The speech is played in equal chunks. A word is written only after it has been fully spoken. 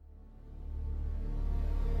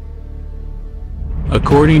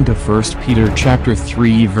According to 1 Peter chapter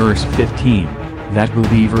 3 verse 15, that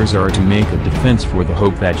believers are to make a defense for the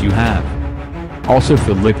hope that you have. Also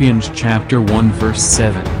Philippians chapter 1 verse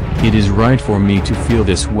 7, it is right for me to feel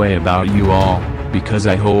this way about you all, because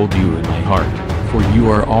I hold you in my heart, for you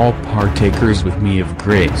are all partakers with me of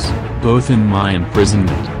grace, both in my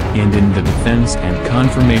imprisonment, and in the defense and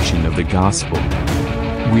confirmation of the gospel.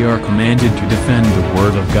 We are commanded to defend the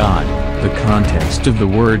Word of God, the context of the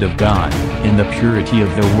Word of God, and the purity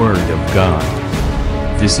of the Word of God.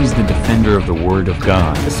 This is the defender of the Word of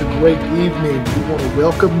God. It's a great evening. We want to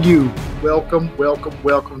welcome you. Welcome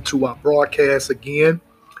to our broadcast again.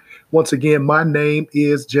 Once again, my name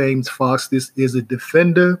is James Fox. This is a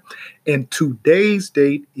defender, and today's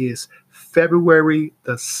date is February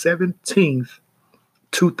the 17th,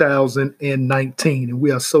 2019, and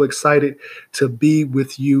we are so excited to be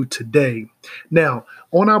with you today. Now,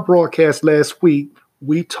 on our broadcast last week,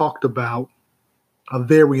 we talked about a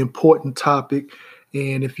very important topic,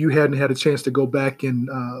 and if you hadn't had a chance to go back and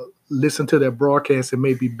listen to that broadcast, it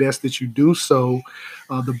may be best that you do so.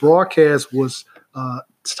 The broadcast was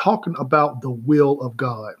talking about the will of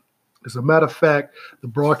God. As a matter of fact, the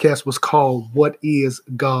broadcast was called "What is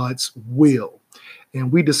God's Will?" And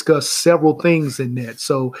we discussed several things in that.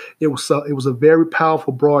 So it was a very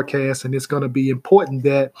powerful broadcast, and it's going to be important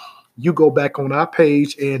that you go back on our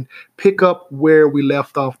page and pick up where we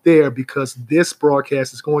left off there, because this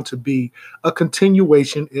broadcast is going to be a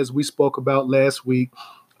continuation, as we spoke about last week,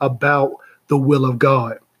 about the will of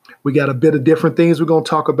God. We got a bit of different things we're going to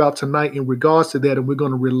talk about tonight in regards to that, and we're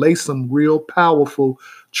going to relay some real powerful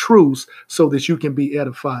truths so that you can be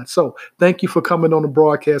edified. So thank you for coming on the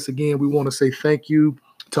broadcast again. We want to say thank you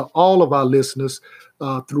to all of our listeners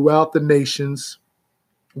throughout the nations.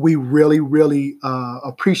 We really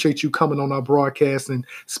appreciate you coming on our broadcast and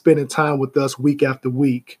spending time with us week after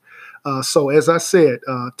week. So as I said,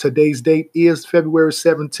 today's date is February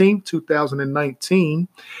 17th, 2019.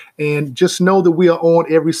 And just know that we are on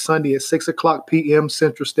every Sunday at 6 o'clock p.m.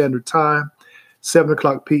 Central Standard Time, 7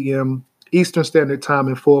 o'clock p.m. Eastern Standard Time,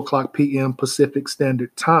 and 4 o'clock p.m. Pacific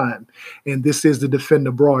Standard Time. And this is the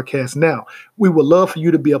Defender broadcast. Now, we would love for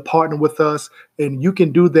you to be a partner with us, and you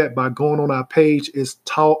can do that by going on our page. It's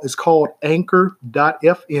called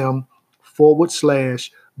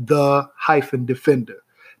anchor.fm/the-defender.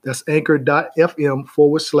 That's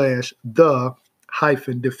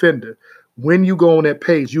anchor.fm/the-defender. When you go on that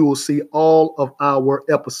page, you will see all of our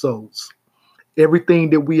episodes, everything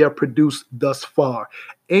that we have produced thus far.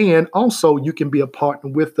 And also, you can be a partner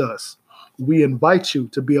with us. We invite you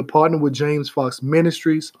to be a partner with James Fox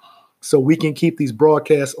Ministries so we can keep these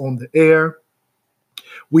broadcasts on the air.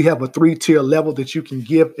 We have a 3-tier level that you can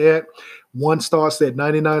give at. One starts at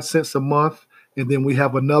 99 cents a month, and then we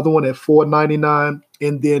have another one at $4.99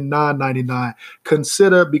 and then $9.99.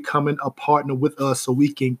 Consider becoming a partner with us so we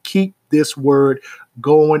can keep this word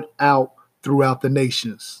going out throughout the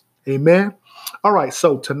nations. Amen. All right.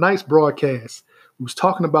 So tonight's broadcast, we was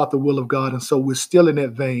talking about the will of God, and so we're still in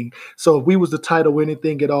that vein. So if we was to title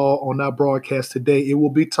anything at all on our broadcast today, it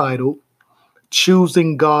will be titled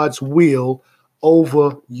 "Choosing God's Will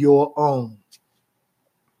Over Your Own."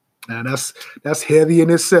 Now that's heavy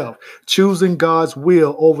in itself. Choosing God's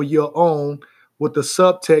will over your own, with the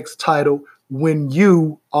subtext titled "When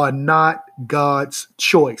You Are Not God's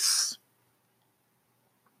Choice."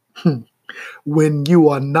 When you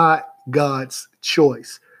are not God's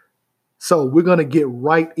choice. So we're going to get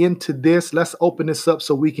right into this. Let's open this up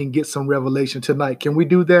so we can get some revelation tonight. Can we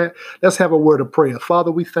do that? Let's have a word of prayer.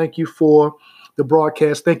 Father, we thank you for the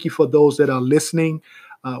broadcast. Thank you for those that are listening.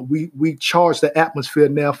 We charge the atmosphere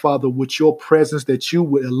now, Father, with your presence, that you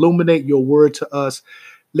would illuminate your word to us.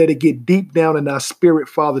 Let it get deep down in our spirit,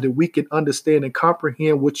 Father, that we can understand and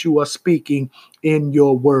comprehend what you are speaking in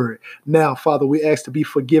your word. Now, Father, we ask to be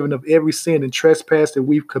forgiven of every sin and trespass that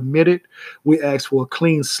we've committed. We ask for a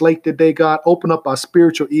clean slate today, God. Open up our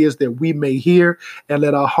spiritual ears that we may hear, and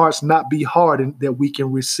let our hearts not be hardened, that we can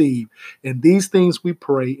receive. And these things we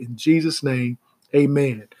pray in Jesus' name.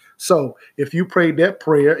 Amen. So if you prayed that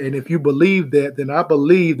prayer, and if you believe that, then I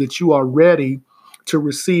believe that you are ready to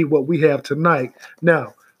receive what we have tonight.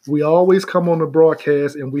 Now, we always come on the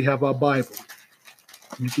broadcast and we have our Bible.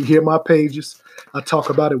 You can hear my pages. I talk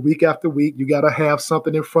about it week after week. You got to have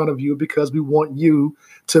something in front of you, because we want you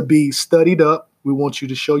to be studied up. We want you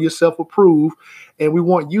to show yourself approved, and we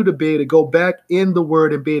want you to be able to go back in the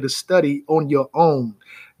word and be able to study on your own.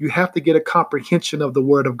 You have to get a comprehension of the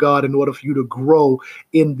word of God in order for you to grow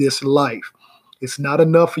in this life. It's not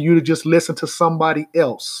enough for you to just listen to somebody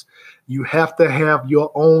else. You have to have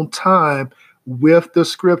your own time with the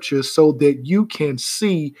scriptures so that you can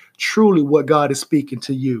see truly what God is speaking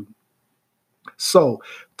to you. So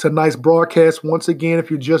tonight's broadcast, once again, if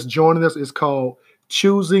you're just joining us, is called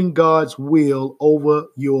Choosing God's Will Over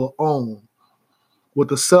Your Own, with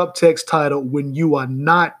the subtext title, When You Are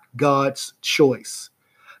Not God's Choice.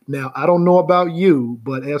 Now, I don't know about you,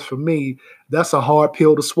 but as for me, that's a hard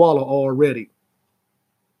pill to swallow already.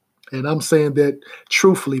 And I'm saying that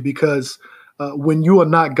truthfully because when you are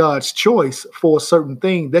not God's choice for a certain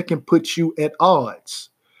thing, that can put you at odds.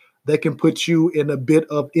 That can put you in a bit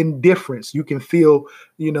of indifference. You can feel,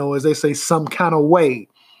 as they say, some kind of way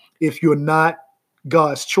if you're not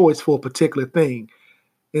God's choice for a particular thing.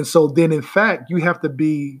 And so then, in fact, you have to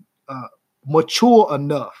be mature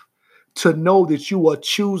enough to know that you are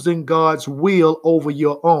choosing God's will over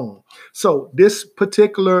your own. So this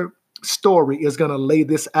particular story is going to lay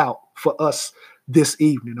this out for us this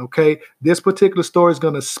evening, okay? This particular story is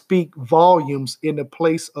going to speak volumes in the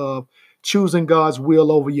place of choosing God's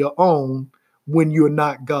will over your own when you're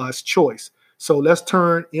not God's choice. So let's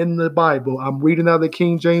turn in the Bible. I'm reading out the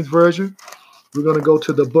King James Version. We're going to go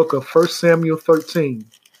to the book of 1 Samuel 13.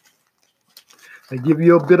 And give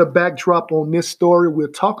you a bit of backdrop on this story. We're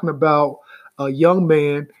talking about a young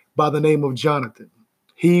man by the name of Jonathan.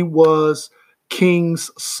 He was King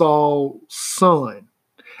Saul's son,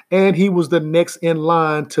 and he was the next in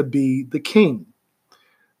line to be the king.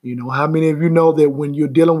 How many of you know that when you're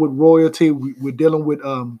dealing with royalty, we're dealing with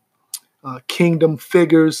kingdom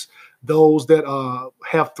figures, those that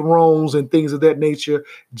have thrones and things of that nature.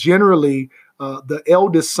 Generally, the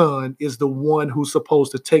eldest son is the one who's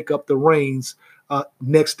supposed to take up the reins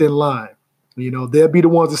next in line. They'll be the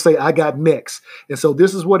ones to say, I got next. And so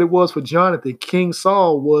this is what it was for Jonathan. King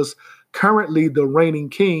Saul was currently the reigning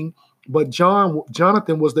king, but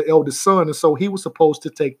Jonathan was the eldest son, and so he was supposed to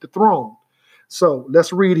take the throne. So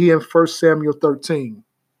let's read here in 1 Samuel 13.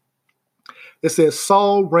 It says,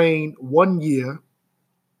 Saul reigned 1 year,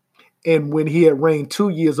 and when he had reigned 2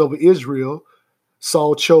 years over Israel,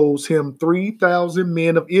 Saul chose him 3,000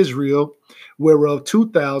 men of Israel, whereof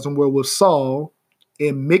 2,000 were with Saul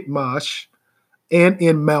in Michmash and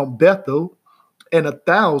in Mount Bethel, and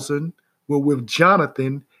 1,000 were with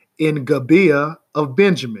Jonathan in Gibeah of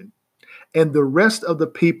Benjamin. And the rest of the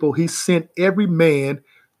people he sent every man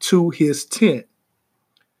to his tent.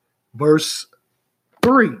 Verse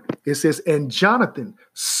 3, it says, and Jonathan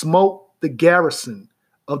smote the garrison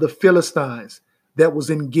of the Philistines that was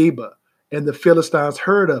in Geba, and the Philistines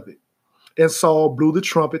heard of it. And Saul blew the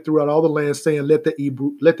trumpet throughout all the land, saying, let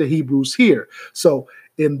the Hebrews hear. So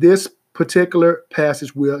in this particular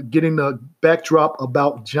passage, we're getting a backdrop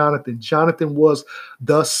about Jonathan. Jonathan was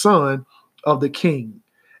the son of the king.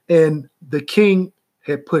 And the king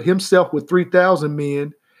had put himself with 3,000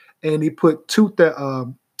 men, and he put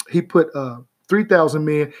 3,000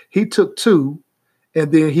 men. He took 2,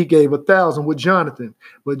 and then he gave 1,000 with Jonathan.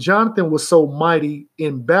 But Jonathan was so mighty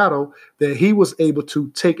in battle that he was able to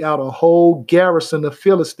take out a whole garrison of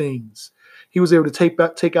Philistines. He was able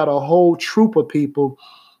to take out a whole troop of people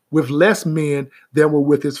with less men than were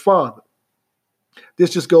with his father.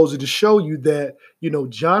 This just goes to show you that,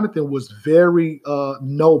 Jonathan was very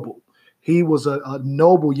noble. He was a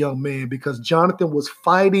noble young man because Jonathan was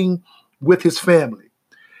fighting with his family.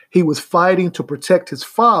 He was fighting to protect his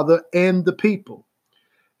father and the people.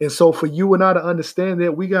 And so for you and I to understand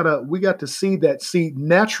that, we got to see that. See,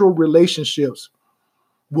 natural relationships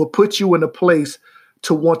will put you in a place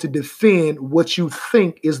to want to defend what you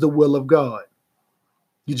think is the will of God.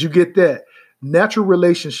 Did you get that? Natural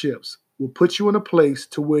relationships will put you in a place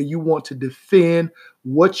to where you want to defend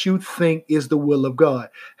what you think is the will of God.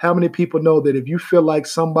 How many people know that if you feel like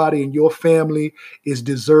somebody in your family is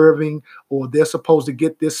deserving or they're supposed to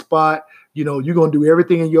get this spot, you're going to do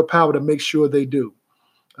everything in your power to make sure they do?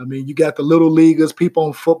 I mean, you got the little leaguers, people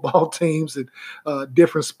on football teams and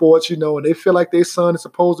different sports, and they feel like their son is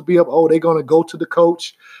supposed to be up. Oh, they're going to go to the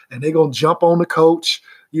coach and they're going to jump on the coach.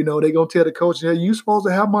 They're going to tell the coach, hey, you're supposed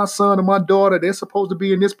to have my son and my daughter. They're supposed to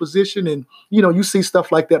be in this position. And, you see stuff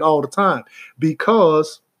like that all the time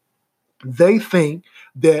because they think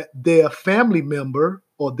that their family member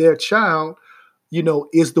or their child,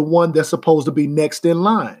 is the one that's supposed to be next in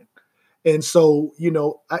line. And so,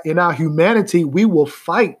 in our humanity, we will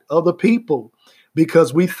fight other people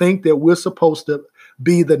because we think that we're supposed to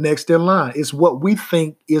be the next in line. It's what we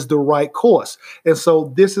think is the right course. And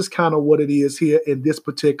so this is kind of what it is here in this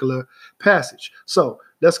particular passage. So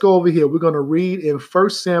let's go over here. We're going to read in 1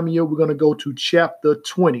 Samuel. We're going to go to chapter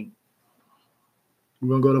 20. We're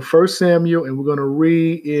going to go to 1 Samuel and we're going to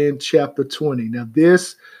read in chapter 20. Now,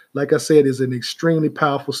 this like I said, is an extremely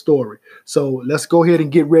powerful story. So let's go ahead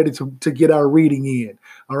and get ready to get our reading in.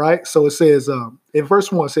 All right. So it says in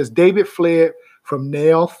verse 1, it says, David fled from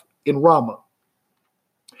Naioth in Ramah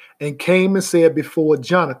and came and said before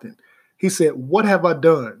Jonathan, he said, what have I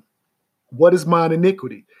done? What is mine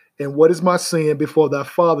iniquity? And what is my sin before thy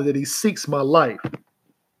father that he seeks my life?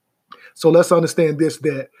 So let's understand this,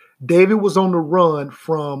 that David was on the run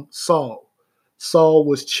from Saul. Saul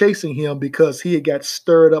was chasing him because he had got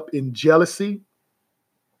stirred up in jealousy.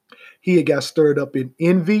 He had got stirred up in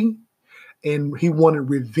envy, and he wanted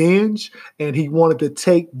revenge, and he wanted to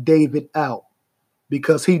take David out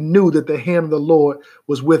because he knew that the hand of the Lord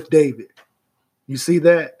was with David. You see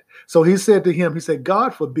that? So he said to him, he said,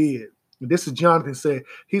 God forbid. And this is Jonathan said,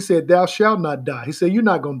 he said, thou shalt not die. He said, you're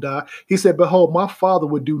not going to die. He said, behold, my father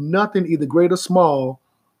would do nothing, either great or small,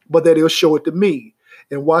 but that he'll show it to me.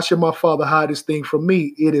 And why should my father hide this thing from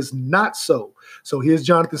me? It is not so. So here's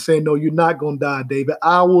Jonathan saying, no, you're not going to die, David.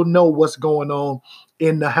 I will know what's going on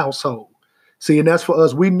in the household. See, and that's for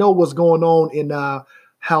us. We know what's going on in our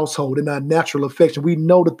household, in our natural affection. We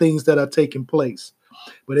know the things that are taking place.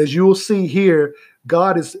 But as you will see here,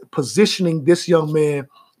 God is positioning this young man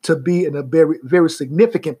to be in a very, very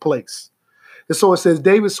significant place. And so it says,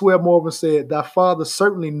 David sware moreover and said, thy father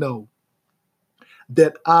certainly know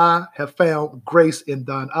that I have found grace in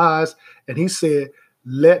thine eyes. And he said,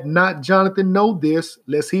 let not Jonathan know this,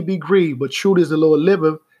 lest he be grieved. But truly as the Lord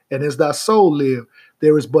liveth, and as thy soul live,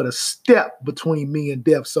 there is but a step between me and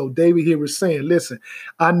death. So David here is saying, listen,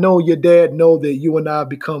 I know your dad know that you and I have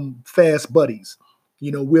become fast buddies.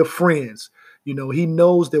 You know, we're friends. You know, he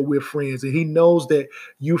knows that we're friends, and he knows that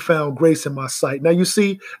you found grace in my sight. Now, you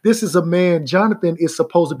see, this is a man, Jonathan is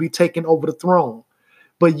supposed to be taking over the throne,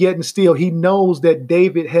 but yet and still he knows that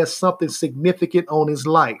David has something significant on his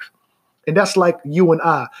life. And that's like you and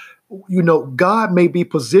I. You know, God may be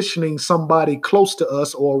positioning somebody close to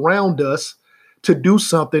us or around us to do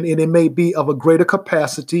something, and it may be of a greater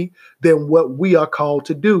capacity than what we are called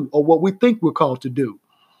to do or what we think we're called to do.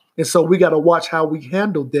 And so we got to watch how we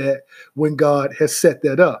handle that when God has set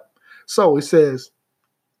that up. So it says,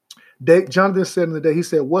 Jonathan said in the day, he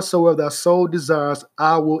said, whatsoever thy soul desires,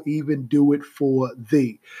 I will even do it for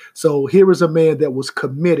thee. So here is a man that was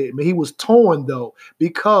committed. I mean, he was torn, though,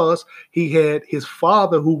 because he had his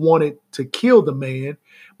father who wanted to kill the man,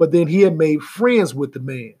 but then he had made friends with the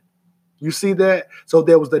man. You see that? So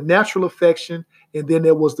there was the natural affection, and then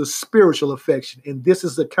there was the spiritual affection. And this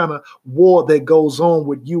is the kind of war that goes on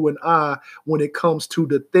with you and I when it comes to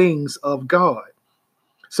the things of God.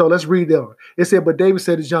 So let's read on. It said, but David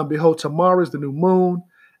said to John, behold, tomorrow is the new moon,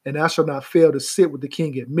 and I shall not fail to sit with the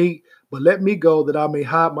king at meat, but let me go that I may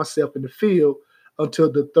hide myself in the field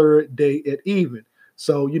until the third day at even.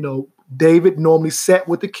 So, you know, David normally sat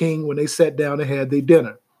with the king when they sat down and had their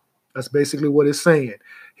dinner. That's basically what it's saying.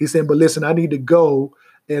 He's saying, but listen, I need to go,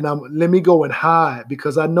 and let me go and hide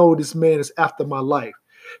because I know this man is after my life.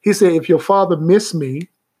 He said, if your father miss me,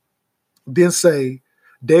 then say,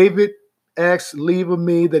 David asked leave of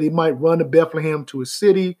me that he might run to Bethlehem to his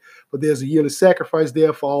city, for there's a yearly sacrifice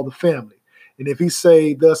there for all the family. And if he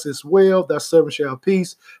say, thus is well, thy servant shall have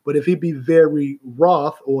peace. But if he be very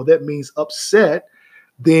wroth, or that means upset,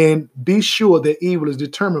 then be sure that evil is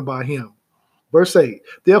determined by him. Verse 8,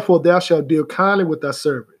 therefore thou shalt deal kindly with thy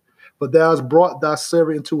servant, for thou hast brought thy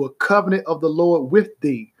servant into a covenant of the Lord with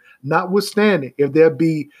thee. Notwithstanding, if there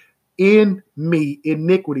be in me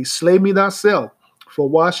iniquity, slay me thyself, for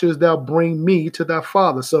why shouldst thou bring me to thy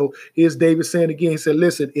father? So here's David saying again, he said,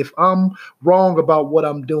 listen, if I'm wrong about what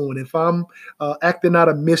I'm doing, if I'm acting out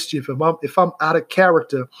of mischief, if I'm out of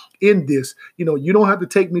character in this, you know, you don't have to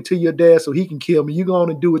take me to your dad so he can kill me. You're going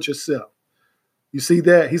to do it yourself. You see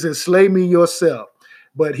that? He said, slay me yourself.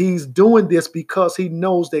 But he's doing this because he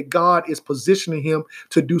knows that God is positioning him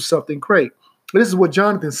to do something great. This is what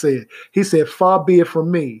Jonathan said. He said, far be it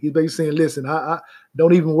from me. He's basically saying, listen, I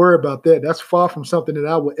don't even worry about that. That's far from something that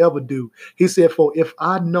I would ever do. He said, for if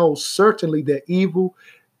I know certainly that evil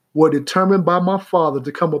were determined by my father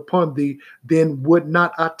to come upon thee, then would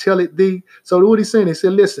not I tell it thee? So what he's saying, he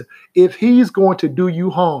said, listen, if he's going to do you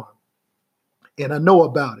harm, and I know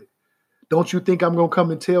about it, don't you think I'm going to come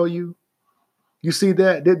and tell you? You see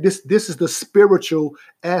that? This is the spiritual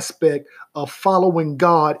aspect of following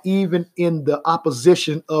God, even in the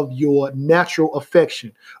opposition of your natural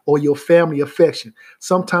affection or your family affection.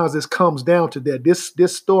 Sometimes this comes down to that.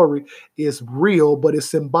 This story is real, but it's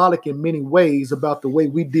symbolic in many ways about the way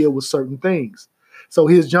we deal with certain things. So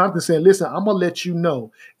here's Jonathan saying, listen, I'm going to let you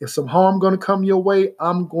know. If some harm going to come your way,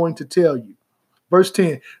 I'm going to tell you. Verse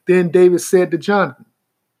 10, then David said to Jonathan,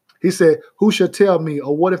 He said, who shall tell me,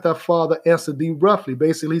 or what if thy father answer thee roughly?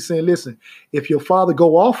 Basically, he's saying, listen, if your father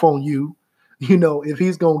go off on you, if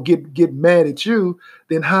he's going to get mad at you,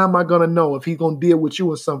 then how am I going to know if he's going to deal with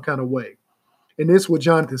you in some kind of way? And this is what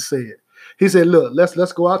Jonathan said. He said, look,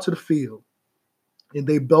 let's go out to the field. And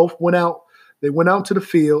they both went out. They went out to the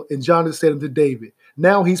field, and Jonathan said unto David,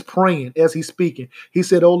 now he's praying as he's speaking. He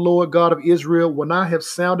said, O Lord God of Israel, when I have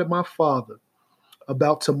sounded my father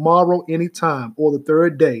about tomorrow any time or the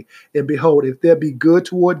third day, and behold, if there be good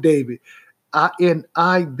toward David,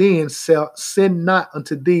 I then shall send not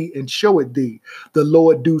unto thee and show it thee. The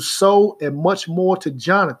Lord do so and much more to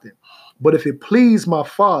Jonathan. But if it please my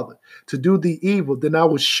father to do thee evil, then I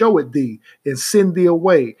will show it thee and send thee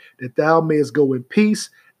away, that thou mayest go in peace,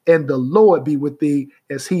 and the Lord be with thee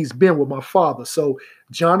as he's been with my father. So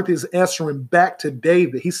Jonathan is answering back to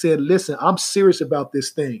David. He said, listen, I'm serious about this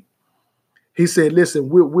thing. He said, listen,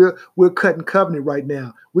 we're cutting covenant right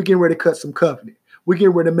now. We're getting ready to cut some covenant. We're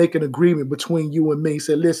getting ready to make an agreement between you and me. He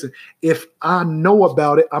said, listen, if I know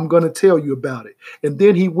about it, I'm going to tell you about it. And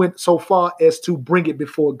then he went so far as to bring it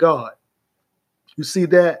before God. You see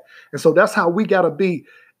that? And so that's how we got to be.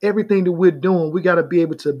 Everything that we're doing, we got to be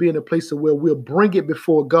able to be in a place where we'll bring it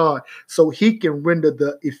before God so he can render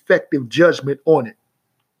the effective judgment on it.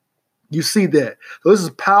 You see that? So this is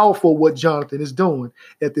powerful what Jonathan is doing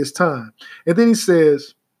at this time. And then he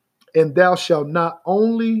says, and thou shalt not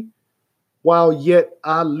only while yet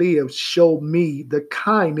I live show me the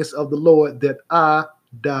kindness of the Lord, that I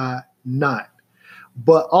die not.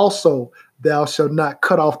 But also thou shalt not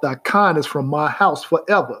cut off thy kindness from my house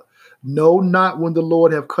forever. No, not when the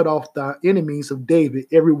Lord have cut off thy enemies of David,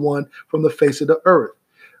 everyone from the face of the earth.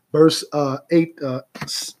 Verse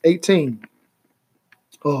 18.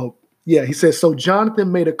 He says, so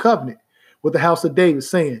Jonathan made a covenant with the house of David,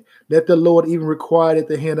 saying, let the Lord even require at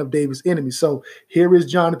the hand of David's enemies. So here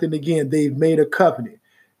is Jonathan again. They've made a covenant.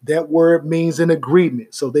 That word means an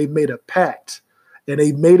agreement. So they made a pact, and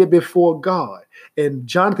they made it before God. And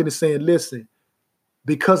Jonathan is saying, listen,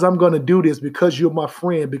 because I'm going to do this, because you're my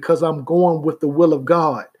friend, because I'm going with the will of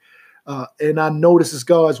God, and I know this is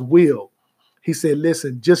God's will. He said,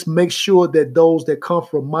 listen, just make sure that those that come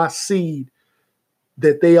from my seed,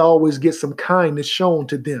 that they always get some kindness shown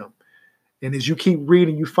to them. And as you keep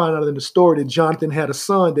reading, you find out in the story that Jonathan had a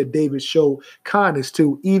son that David showed kindness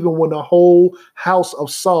to, even when the whole house of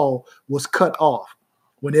Saul was cut off.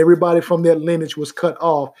 When everybody from that lineage was cut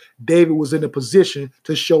off, David was in a position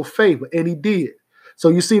to show favor, and he did. So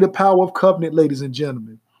you see the power of covenant, ladies and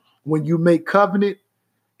gentlemen. When you make covenant,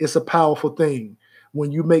 it's a powerful thing.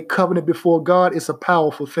 When you make covenant before God, it's a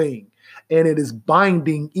powerful thing. And it is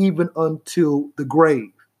binding even until the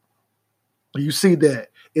grave. You see that?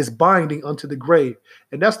 It's binding unto the grave.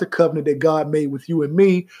 And that's the covenant that God made with you and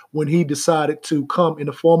me when he decided to come in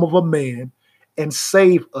the form of a man and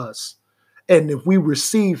save us. And if we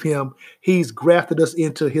receive him, he's grafted us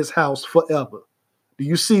into his house forever. Do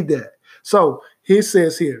you see that? So he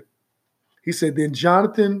says here, he said, then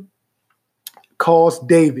Jonathan caused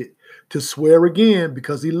David to swear again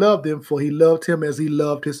because he loved him, for he loved him as he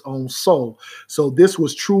loved his own soul. So this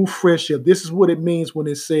was true friendship. This is what it means when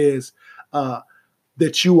it says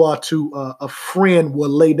that you are to, a friend will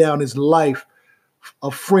lay down his life.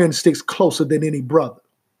 A friend sticks closer than any brother.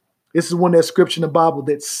 This is one of that scripture in the Bible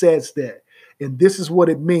that says that. And this is what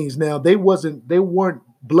it means. Now, they weren't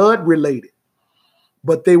blood related,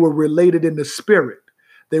 but they were related in the spirit.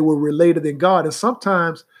 They were related in God. And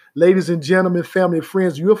sometimes, ladies and gentlemen, family and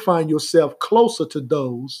friends, you'll find yourself closer to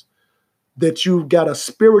those that you've got a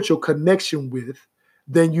spiritual connection with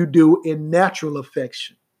than you do in natural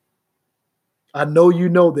affection. I know you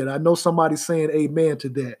know that. I know somebody's saying amen to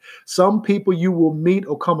that. Some people you will meet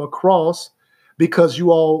or come across because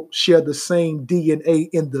you all share the same DNA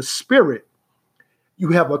in the spirit. You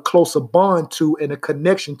have a closer bond to and a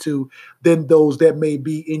connection to than those that may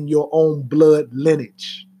be in your own blood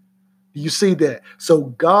lineage. You see that? So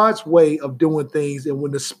God's way of doing things, and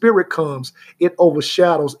when the spirit comes, it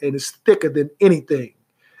overshadows and is thicker than anything.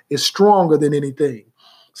 It's stronger than anything.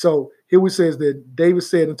 So here we says that David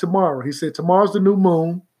said, and tomorrow, he said, tomorrow's the new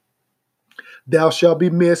moon. Thou shalt be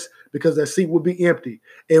missed because that seat will be empty.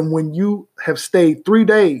 And when you have stayed 3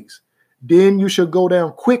 days, then you shall go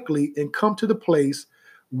down quickly and come to the place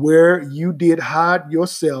where you did hide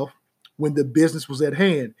yourself when the business was at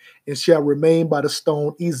hand, and shall remain by the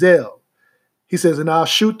stone Ezel. He says, and I'll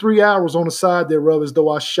shoot 3 arrows on the side thereof as though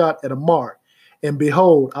I shot at a mark. And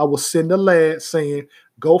behold, I will send a lad saying,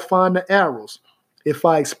 go find the arrows. If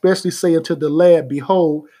I especially say unto the lad,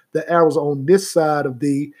 behold, the arrows are on this side of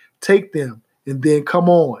thee, take them, and then come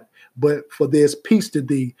on. But for there's peace to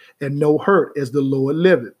thee, and no hurt, as the Lord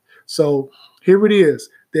liveth. So here it is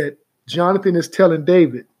that Jonathan is telling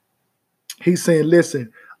David, he's saying,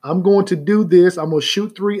 listen, I'm going to do this. I'm going to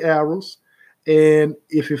shoot 3 arrows. And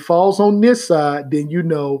if it falls on this side, then you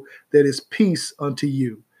know that it's peace unto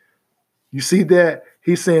you. You see that?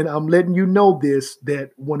 He's saying, I'm letting you know this,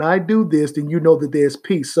 that when I do this, then you know that there's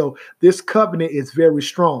peace. So this covenant is very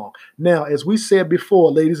strong. Now, as we said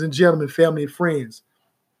before, ladies and gentlemen, family and friends,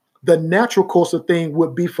 the natural course of thing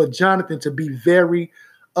would be for Jonathan to be very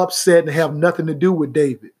upset and have nothing to do with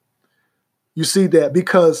David. You see that?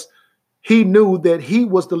 Because he knew that he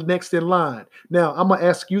was the next in line. Now, I'm going to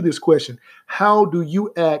ask you this question. How do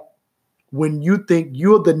you act when you think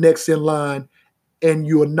you're the next in line and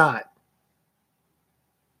you're not?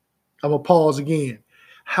 I'm going to pause again.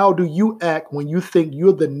 How do you act when you think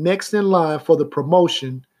you're the next in line for the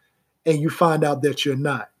promotion and you find out that you're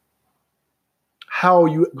not? How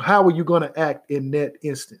are you going to act in that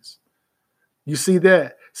instance? You see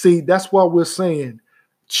that? See, that's why we're saying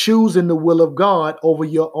choosing the will of God over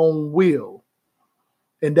your own will.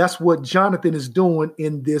 And that's what Jonathan is doing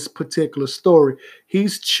in this particular story.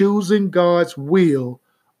 He's choosing God's will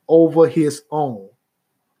over his own.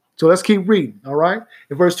 So let's keep reading, all right?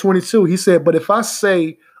 In verse 22, he said, but if I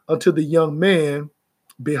say unto the young man,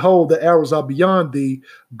 behold, the arrows are beyond thee,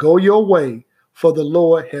 go your way, for the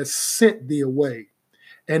Lord has sent thee away.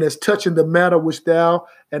 And as touching the matter which thou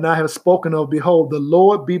and I have spoken of, behold, the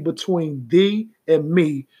Lord be between thee and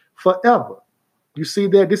me forever. You see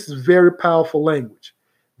that? This is very powerful language.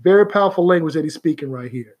 Very powerful language that he's speaking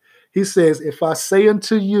right here. He says, if I say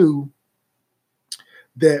unto you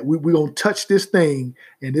that we're going to touch this thing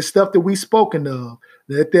and this stuff that we've spoken of,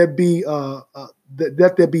 that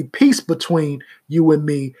there be peace between you and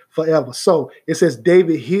me forever. So it says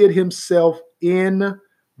David hid himself in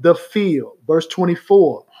the field. Verse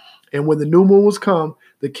 24. And when the new moon was come,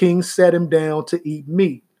 the king sat him down to eat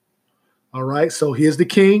meat. All right. So here's the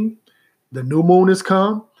king. The new moon has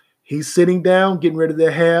come. He's sitting down, getting ready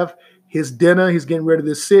to have his dinner. He's getting ready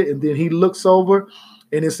to sit. And then he looks over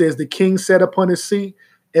and it says the king sat upon his seat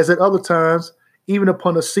as at other times, even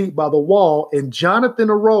upon a seat by the wall. And Jonathan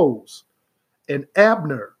arose and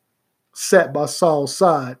Abner sat by Saul's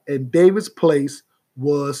side and David's place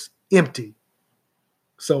was empty.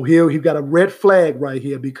 So here he got a red flag right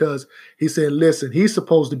here because he said, listen, he's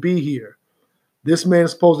supposed to be here. This man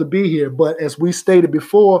is supposed to be here. But as we stated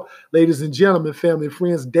before, ladies and gentlemen, family and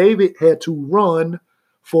friends, David had to run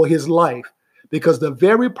for his life because the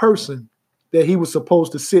very person that he was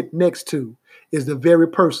supposed to sit next to is the very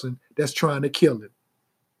person that's trying to kill him.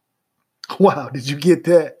 Wow, did you get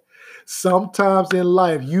that? Sometimes in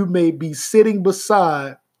life, you may be sitting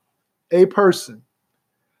beside a person,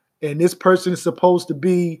 and this person is supposed to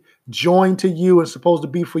be joined to you and supposed to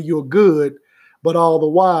be for your good, but all the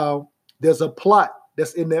while, there's a plot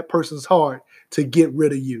that's in that person's heart to get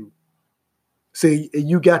rid of you. See,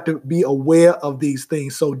 you got to be aware of these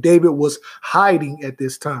things. So David was hiding at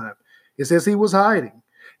this time. It says he was hiding.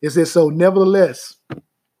 It says, so nevertheless,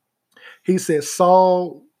 he said,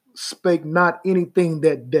 Saul spake not anything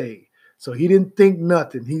that day. So he didn't think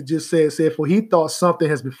nothing. He just said, for he thought something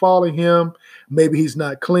has befallen him. Maybe he's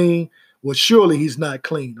not clean. Well, surely he's not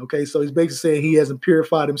clean. Okay, so he's basically saying he hasn't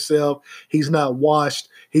purified himself. He's not washed.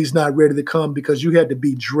 He's not ready to come because you had to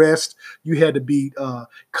be dressed. You had to be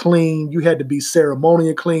clean. You had to be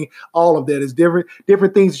ceremonial clean. All of that is different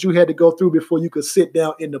things that you had to go through before you could sit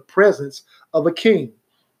down in the presence of a king.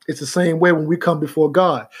 It's the same way when we come before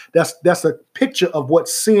God. That's a picture of what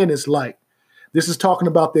sin is like. This is talking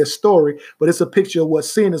about their story, but it's a picture of what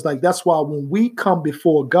sin is like. That's why when we come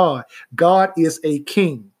before God, God is a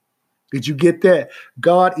king. Did you get that?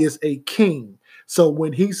 God is a king. So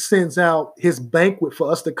when he sends out his banquet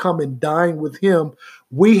for us to come and dine with him,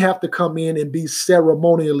 we have to come in and be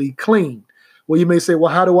ceremonially clean. Well, you may say,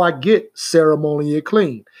 well, how do I get ceremonially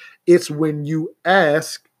clean? It's when you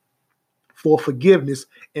ask for forgiveness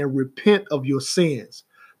and repent of your sins.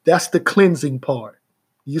 That's the cleansing part.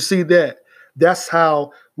 You see that? That's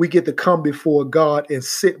how we get to come before God and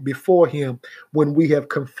sit before him when we have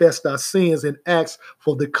confessed our sins and asked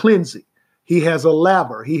for the cleansing. He has a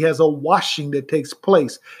laver. He has a washing that takes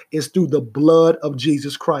place. It's through the blood of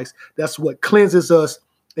Jesus Christ. That's what cleanses us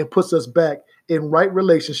and puts us back in right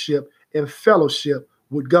relationship and fellowship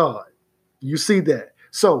with God. You see that?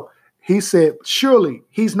 So he said, surely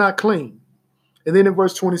he's not clean. And then in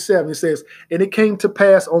verse 27, it says, and it came to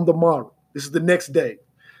pass on the morrow, this is the next day,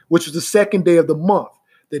 which was the second day of the month,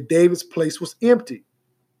 that David's place was empty.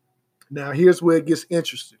 Now, here's where it gets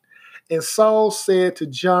interesting. And Saul said to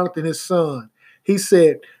Jonathan, his son, he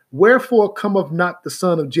said, wherefore cometh not the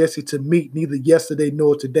son of Jesse to meet, neither yesterday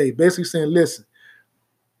nor today? Basically saying, listen,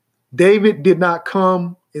 David did not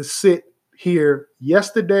come and sit here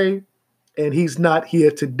yesterday, and he's not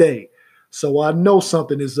here today. So I know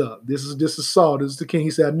something is up. This is Saul. This is the king.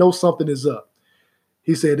 He said, I know something is up.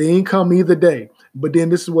 He said, they ain't come either day. But then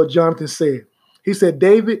this is what Jonathan said. He said,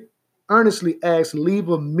 David earnestly asked leave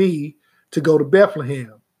of me to go to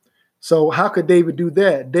Bethlehem. So how could David do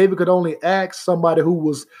that? David could only ask somebody who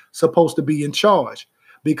was supposed to be in charge,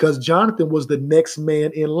 because Jonathan was the next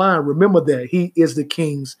man in line. Remember that. He is the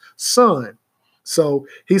king's son. So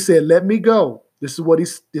he said, let me go. This is what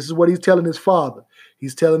he's telling his father.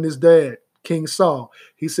 He's telling his dad, King Saul.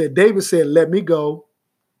 He said, David said, let me go.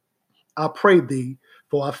 I pray thee,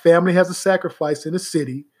 for our family has a sacrifice in the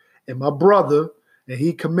city, and my brother, and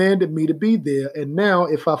he commanded me to be there. And now,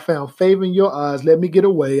 if I found favor in your eyes, let me get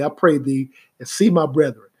away, I pray thee, and see my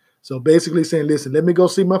brethren. So basically saying, listen, let me go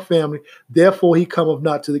see my family. Therefore, he cometh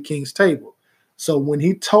not to the king's table. So when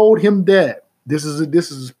he told him that, this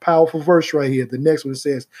is a powerful verse right here. The next one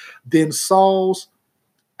says, then Saul's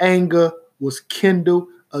anger was kindled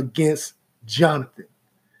against Jonathan.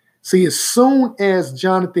 See, as soon as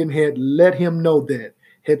Jonathan had let him know that,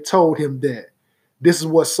 had told him that, this is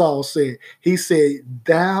what Saul said. He said,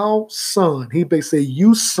 thou son, he basically said,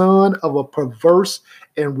 you son of a perverse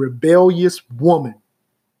and rebellious woman.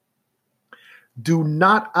 Do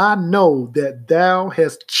not I know that thou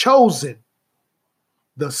hast chosen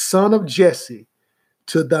the son of Jesse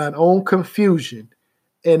to thine own confusion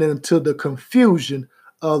and unto the confusion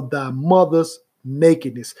of thy mother's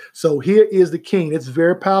nakedness. So here is the king. It's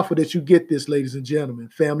very powerful that you get this, ladies and gentlemen,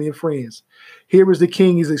 family and friends. Here is the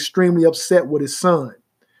king. He's extremely upset with his son.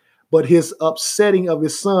 But his upsetting of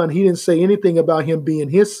his son, he didn't say anything about him being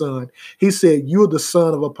his son. He said, you're the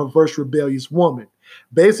son of a perverse, rebellious woman.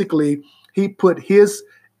 Basically, he put his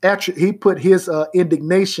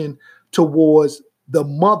indignation towards the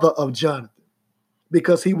mother of Jonathan,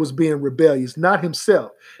 because he was being rebellious, not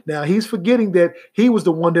himself. Now, he's forgetting that he was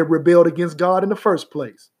the one that rebelled against God in the first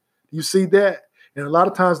place. You see that? And a lot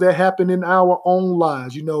of times that happens in our own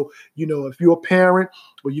lives. You know, if you're a parent,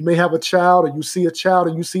 or you may have a child, or you see a child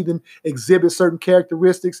and you see them exhibit certain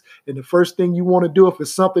characteristics, and the first thing you want to do, if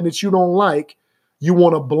it's something that you don't like, you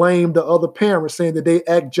want to blame the other parent, saying that they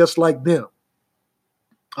act just like them.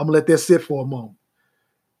 I'm going to let that sit for a moment.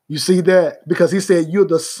 You see that? Because he said, you're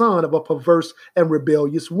the son of a perverse and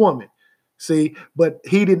rebellious woman. See, but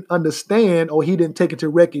he didn't understand, or he didn't take into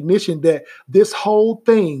recognition that this whole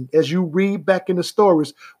thing, as you read back in the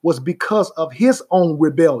stories, was because of his own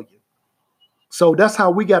rebellion. So that's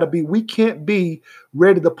how we got to be. We can't be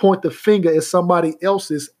ready to point the finger at somebody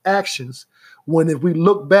else's actions, when if we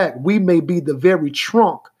look back, we may be the very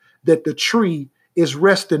trunk that the tree is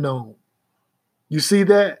resting on. You see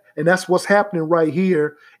that? And that's what's happening right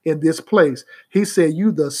here in this place. He said,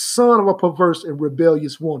 you the son of a perverse and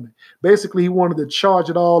rebellious woman. Basically, he wanted to charge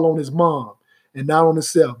it all on his mom and not on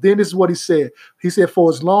himself. Then this is what he said. He said, for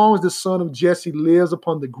as long as the son of Jesse lives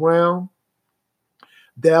upon the ground,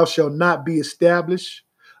 thou shalt not be established,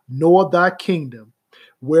 nor thy kingdom.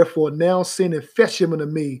 Wherefore now send and fetch him unto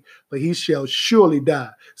me, for he shall surely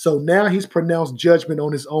die. So now he's pronounced judgment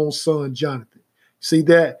on his own son, Jonathan. See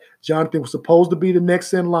that? Jonathan was supposed to be the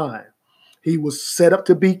next in line. He was set up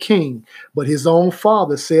to be king, but his own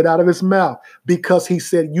father said out of his mouth, because he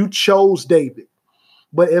said, you chose David.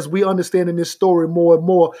 But as we understand in this story more and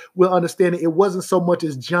more, we're understanding it wasn't so much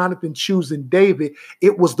as Jonathan choosing David,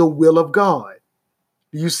 it was the will of God.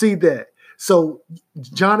 You see that? So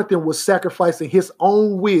Jonathan was sacrificing his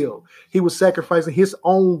own will. He was sacrificing his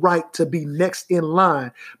own right to be next in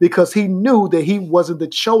line, because he knew that he wasn't the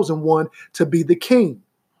chosen one to be the king.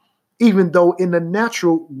 Even though in the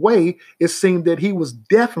natural way, it seemed that he was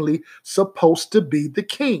definitely supposed to be the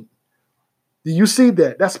king. Do you see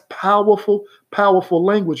that? That's powerful, powerful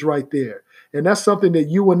language right there. And that's something that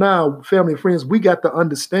you and I, family and friends, we got to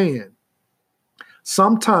understand.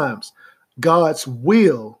 Sometimes God's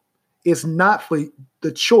will is not for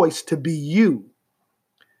the choice to be you.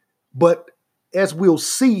 But as we'll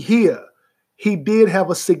see here, he did have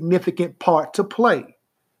a significant part to play.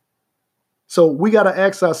 So we got to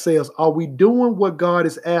ask ourselves, are we doing what God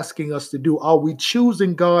is asking us to do? Are we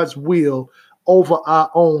choosing God's will over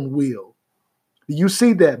our own will? You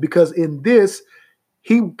see that? Because in this,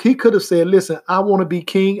 he could have said, listen, I want to be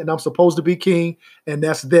king and I'm supposed to be king, and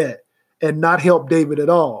that's that, and not help David at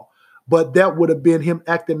all. But that would have been him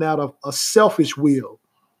acting out of a selfish will.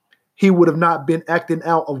 He would have not been acting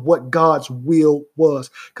out of what God's will was,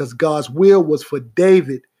 because God's will was for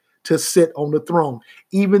David to sit on the throne,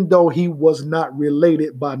 even though he was not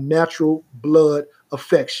related by natural blood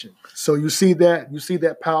affection. So you see that? You see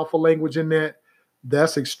that powerful language in that?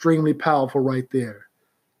 That's extremely powerful right there.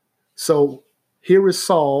 So here is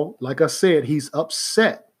Saul. Like I said, he's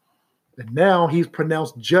upset. And now he's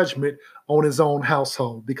pronounced judgment on his own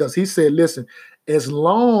household because he said, listen, as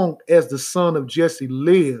long as the son of Jesse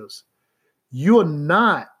lives, you're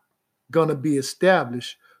not going to be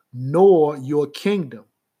established, nor your kingdom.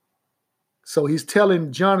 So he's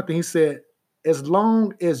telling Jonathan, he said, as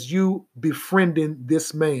long as you befriending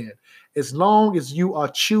this man, as long as you are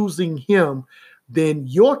choosing him, then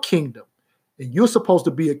your kingdom, and you're supposed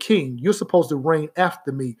to be a king, you're supposed to reign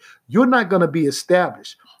after me, you're not going to be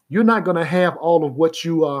established. You're not going to have all of what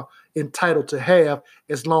you are entitled to have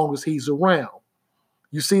as long as he's around.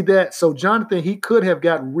 You see that? So Jonathan, he could have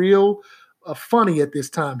got real funny at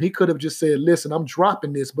this time. He could have just said, listen, I'm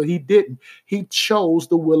dropping this, but he didn't. He chose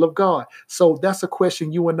the will of God. So that's a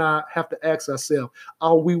question you and I have to ask ourselves.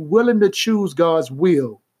 Are we willing to choose God's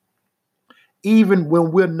will even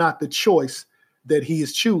when we're not the choice that he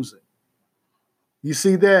is choosing? You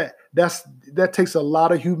see that? That takes a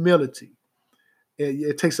lot of humility.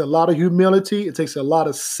 It takes a lot of humility. It takes a lot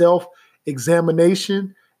of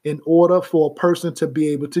self-examination in order for a person to be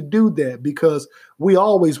able to do that, because we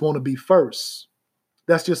always want to be first.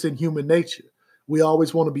 That's just in human nature. We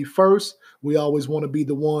always want to be first. We always want to be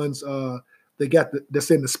the ones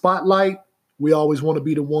that's in the spotlight. We always want to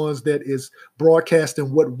be the ones that is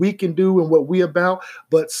broadcasting what we can do and what we about.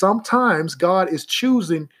 But sometimes God is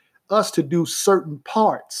choosing us to do certain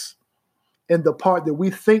parts. And the part that we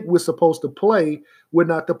think we're supposed to play, we're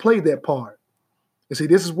not to play that part. And see,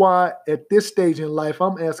 this is why at this stage in life,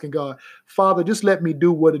 I'm asking God, Father, just let me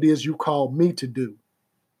do what it is you called me to do.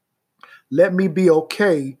 Let me be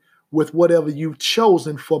okay with whatever you've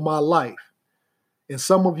chosen for my life. And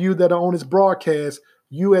some of you that are on this broadcast,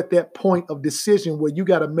 you at that point of decision where you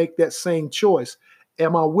got to make that same choice.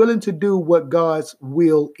 Am I willing to do what God's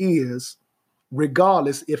will is,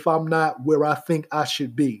 regardless if I'm not where I think I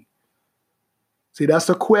should be? See, that's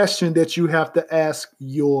a question that you have to ask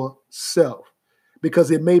yourself,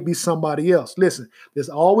 because it may be somebody else. Listen, there's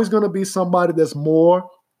always going to be somebody that's more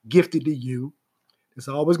gifted than you. There's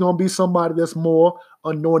always going to be somebody that's more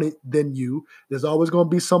anointed than you. There's always going to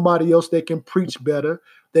be somebody else that can preach better,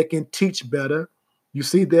 that can teach better. You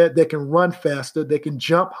see that can run faster, that can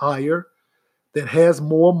jump higher, that has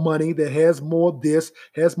more money, that has more this,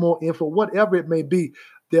 has more info, whatever it may be.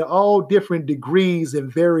 They're all different degrees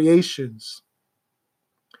and variations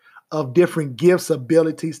of different gifts,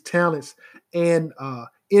 abilities, talents, and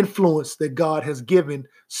influence that God has given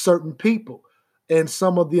certain people. And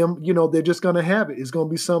some of them, they're just going to have it. It's going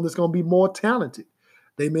to be some that's going to be more talented.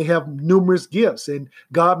 They may have numerous gifts, and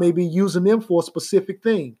God may be using them for a specific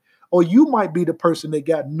thing. Or you might be the person that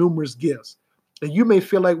got numerous gifts. And you may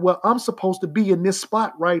feel like, well, I'm supposed to be in this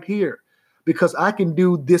spot right here because I can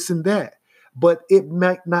do this and that. But it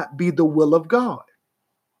might not be the will of God.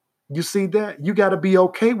 You see that? You got to be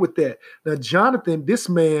okay with that. Now, Jonathan, this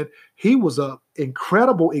man, he was an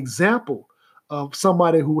incredible example of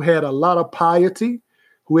somebody who had a lot of piety,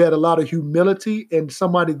 who had a lot of humility, and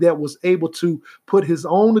somebody that was able to put his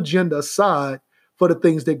own agenda aside for the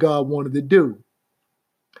things that God wanted to do.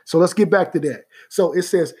 So let's get back to that. So it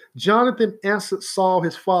says, Jonathan answered Saul,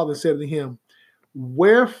 his father, and said to him,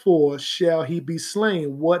 wherefore shall he be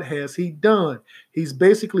slain? What has he done? He's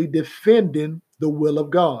basically defending the will of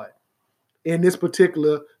God. In this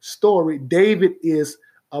particular story, David is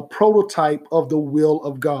a prototype of the will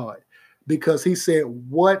of God, because he said,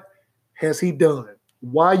 what has he done?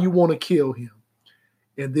 Why you want to kill him?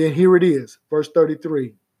 And then here it is, verse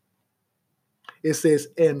 33. It says,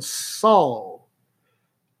 and Saul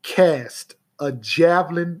cast a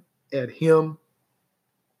javelin at him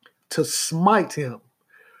to smite him,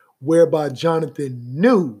 whereby Jonathan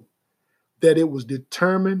knew that it was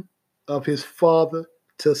determined of his father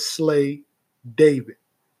to slay David.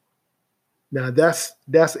 Now that's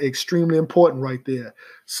extremely important right there.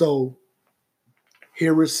 So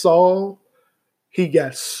here is Saul. He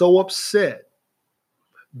got so upset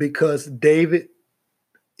because David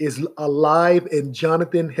is alive and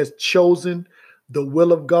Jonathan has chosen the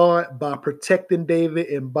will of God by protecting David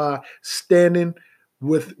and by standing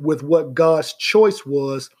with what God's choice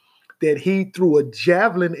was, that he threw a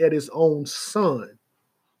javelin at his own son.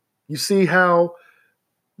 You see how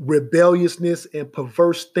rebelliousness and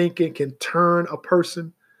perverse thinking can turn a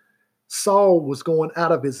person? Saul was going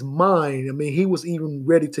out of his mind. I mean, he was even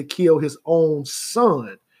ready to kill his own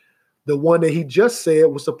son, the one that he just said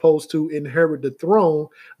was supposed to inherit the throne,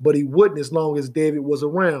 but he wouldn't as long as David was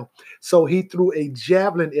around. So he threw a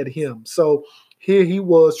javelin at him. So here he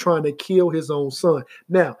was trying to kill his own son.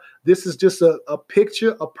 Now, this is just a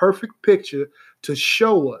picture, a perfect picture to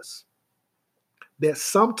show us that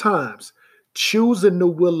sometimes Choosing the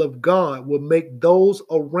will of God will make those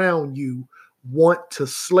around you want to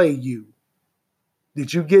slay you.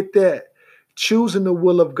 Did you get that? Choosing the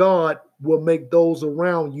will of God will make those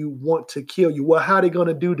around you want to kill you. Well, how are they going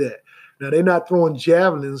to do that? Now, they're not throwing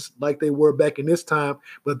javelins like they were back in this time,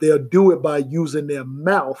 but they'll do it by using their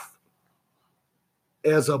mouth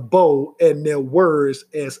as a bow and their words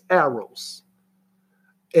as arrows.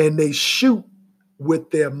 And they shoot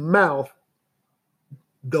with their mouth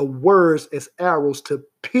the words as arrows to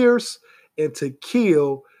pierce and to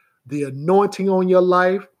kill the anointing on your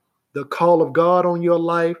life, the call of God on your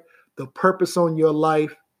life, the purpose on your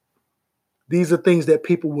life. These are things that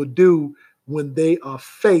people will do when they are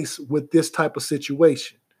faced with this type of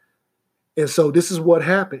situation. And so this is what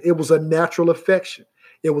happened. It was a natural affection.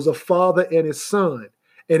 It was a father and his son.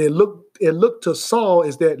 And it looked to Saul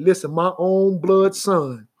as that, listen, my own blood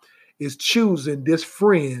son is choosing this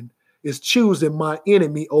friend, is choosing my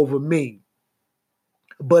enemy over me.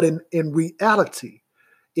 But in reality,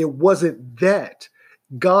 it wasn't that.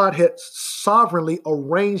 God had sovereignly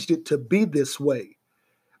arranged it to be this way.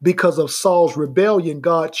 Because of Saul's rebellion,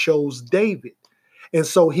 God chose David. And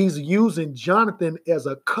so he's using Jonathan as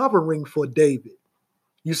a covering for David.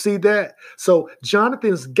 You see that? So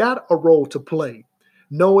Jonathan's got a role to play.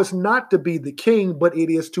 No, it's not to be the king, but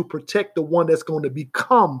it is to protect the one that's going to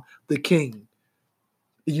become the king.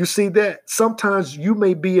 You see that? Sometimes you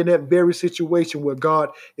may be in that very situation where God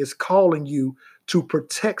is calling you to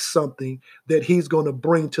protect something that he's going to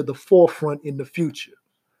bring to the forefront in the future.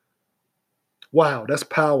 Wow, that's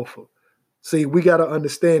powerful. See, we got to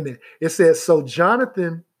understand that. It says, so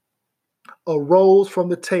Jonathan arose from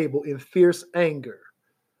the table in fierce anger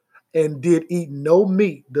and did eat no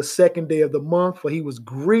meat the second day of the month, for he was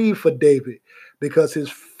grieved for David because his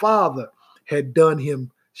father had done him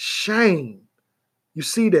shame. You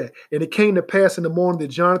see that? And it came to pass in the morning that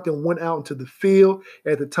Jonathan went out into the field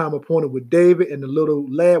at the time appointed with David, and the little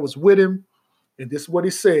lad was with him. And this is what he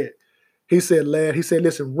said. He said,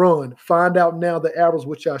 listen, run. Find out now the arrows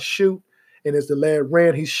which I shoot. And as the lad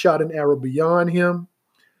ran, he shot an arrow beyond him.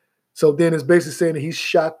 So then it's basically saying that he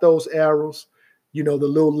shot those arrows. You know, the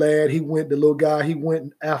little lad, the little guy, he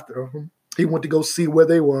went after him. He went to go see where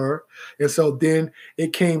they were. And so then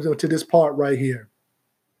it came to this part right here.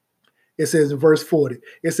 It says in verse 40,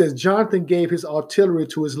 it says, Jonathan gave his artillery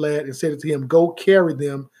to his lad and said to him, go carry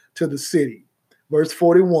them to the city. Verse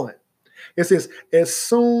 41, it says, as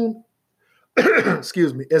soon, as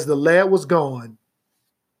the lad was gone,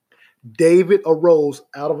 David arose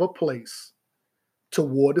out of a place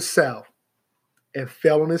toward the south and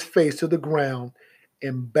fell on his face to the ground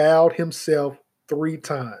and bowed himself 3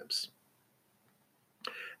 times.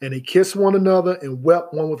 And they kissed one another and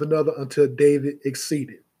wept one with another until David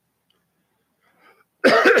exceeded.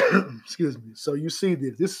 So you see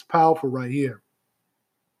this. This is powerful right here.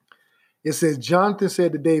 It says, Jonathan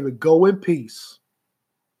said to David, go in peace,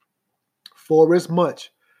 for as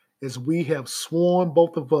much as we have sworn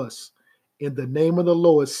both of us in the name of the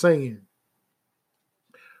Lord, saying,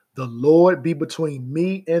 the Lord be between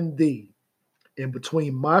me and thee, and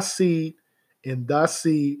between my seed and thy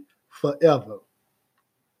seed forever.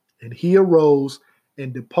 And he arose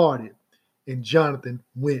and departed, and Jonathan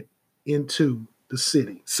went into the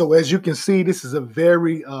city. So as you can see, this is a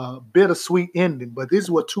very bittersweet ending, but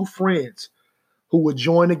these were 2 friends who were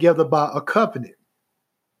joined together by a covenant.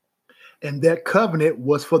 And that covenant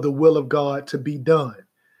was for the will of God to be done.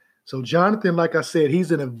 So Jonathan, like I said,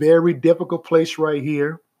 he's in a very difficult place right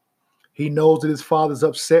here. He knows that his father's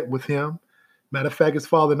upset with him. Matter of fact, his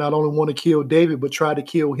father not only wanted to kill David, but tried to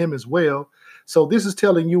kill him as well. So this is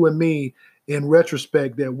telling you and me in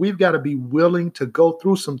retrospect that we've got to be willing to go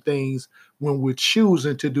through some things when we're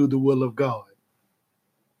choosing to do the will of God.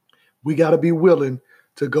 We got to be willing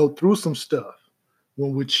to go through some stuff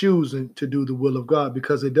when we're choosing to do the will of God,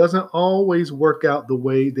 because it doesn't always work out the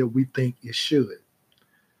way that we think it should.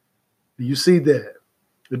 You see that?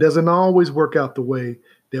 It doesn't always work out the way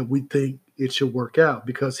that we think it should work out,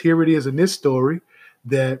 because here it is in this story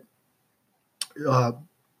that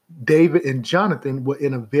David and Jonathan were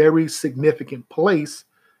in a very significant place,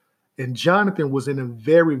 and Jonathan was in a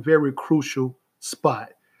very, very crucial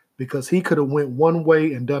spot, because he could have went one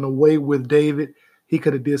way and done away with David. He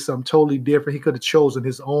could have did something totally different. He could have chosen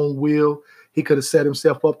his own will. He could have set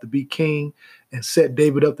himself up to be king and set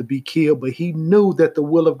David up to be killed. But he knew that the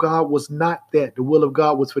will of God was not that. The will of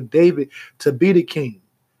God was for David to be the king.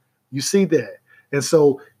 You see that? And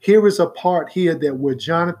so here is a part here that where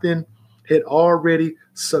Jonathan had already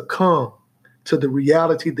succumbed to the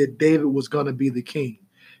reality that David was going to be the king.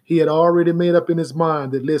 He had already made up in his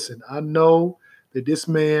mind that, listen, I know that this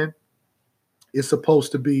man is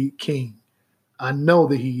supposed to be king. I know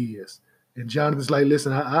that he is. And Jonathan's like,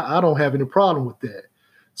 listen, I don't have any problem with that.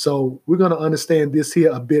 So we're going to understand this here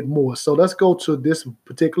a bit more. So let's go to this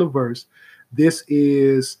particular verse. This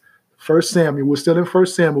is 1 Samuel. We're still in 1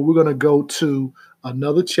 Samuel. We're going to go to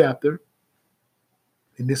another chapter.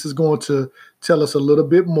 And this is going to tell us a little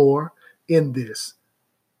bit more in this,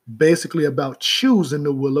 basically about choosing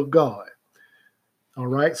the will of God. All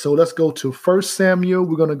right, so let's go to 1 Samuel.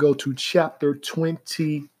 We're going to go to chapter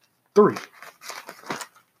 23.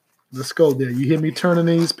 Let's go there. You hear me turning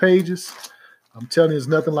these pages? I'm telling you, it's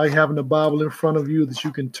nothing like having the Bible in front of you that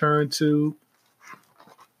you can turn to.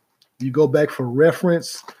 You go back for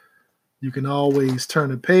reference. You can always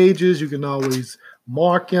turn the pages. You can always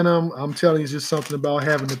mark in them. I'm telling you, it's just something about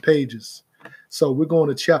having the pages. So we're going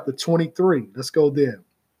to chapter 23. Let's go there.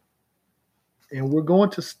 And we're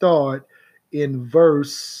going to start in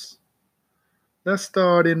verse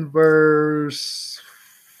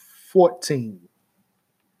 14.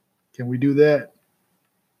 Can we do that?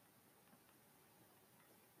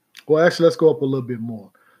 Well, actually, let's go up a little bit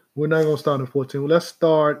more. We're not going to start in 14. Well, let's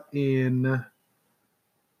start in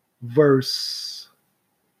verse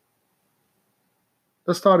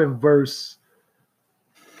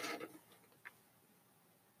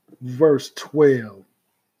 12.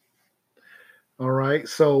 All right.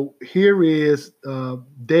 So here is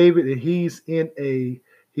David, and he's in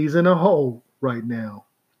a hole right now.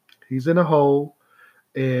 He's in a hole,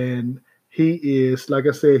 and he is, like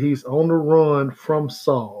I said, he's on the run from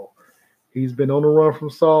Saul. He's been on the run from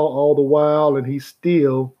Saul all the while, and he's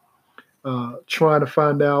still trying to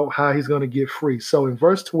find out how he's going to get free. So in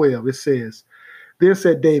verse 12, it says, "Then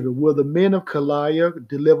said David, will the men of Keilah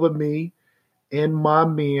deliver me and my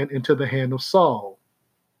men into the hand of Saul?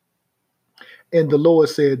 And the Lord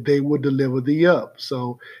said, they will deliver thee up."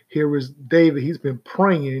 So here is David. He's been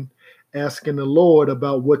praying, asking the Lord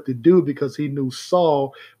about what to do, because he knew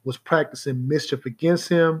Saul was practicing mischief against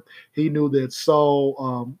him. He knew that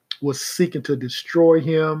Saul was seeking to destroy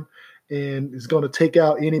him and is going to take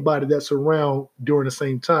out anybody that's around during the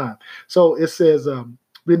same time. So it says,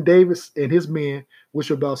 then David and his men,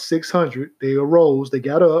 which were about 600, they arose, they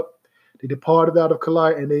got up, they departed out of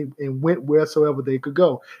Keilah, and went wheresoever they could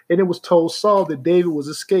go. And it was told Saul that David was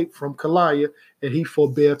escaped from Keilah, and he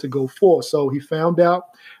forbore to go forth. So he found out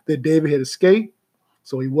that David had escaped,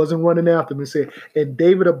 so he wasn't running after him. He said, and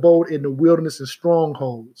David abode in the wilderness and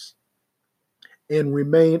strongholds, and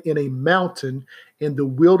remained in a mountain in the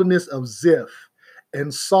wilderness of Ziph.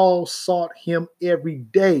 And Saul sought him every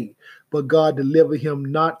day, but God delivered him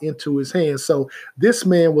not into his hands. So this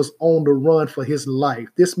man was on the run for his life.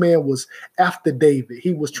 This man was after David.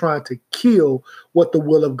 He was trying to kill what the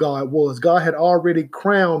will of God was. God had already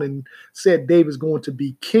crowned and said David's going to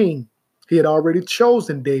be king. He had already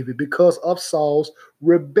chosen David because of Saul's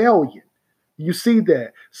rebellion. You see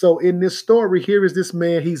that. So in this story, here is this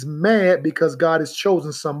man. He's mad because God has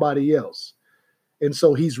chosen somebody else. And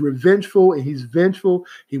so he's revengeful and he's vengeful.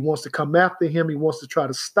 He wants to come after him. He wants to try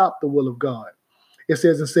to stop the will of God. It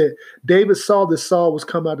says, David saw that Saul was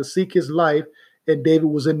come out to seek his life, and David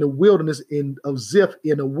was in the wilderness of Ziph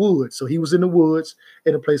in a wood. So he was in the woods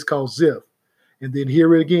in a place called Ziph. And then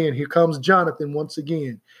here again, here comes Jonathan once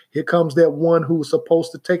again. Here comes that one who was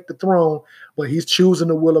supposed to take the throne, but he's choosing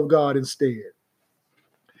the will of God instead.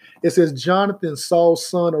 It says, Jonathan, Saul's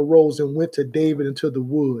son, arose and went to David into the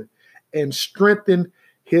wood, and strengthened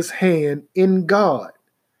his hand in God.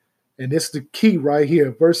 And this is the key right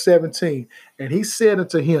here, verse 17. And he said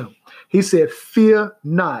unto him, he said, fear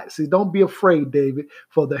not. See, don't be afraid, David,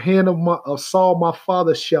 for the hand of Saul my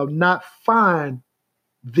father shall not find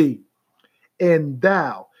thee, and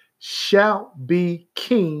thou shalt be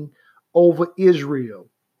king over Israel,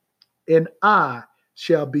 and I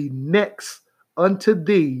shall be next unto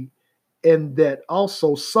thee, and that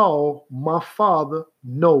also Saul my father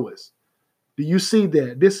knoweth. Do you see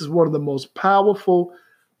that? This is one of the most powerful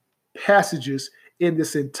passages in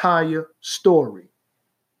this entire story.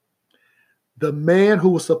 The man who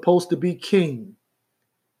was supposed to be king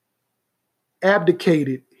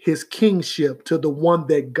abdicated his kingship to the one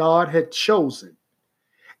that God had chosen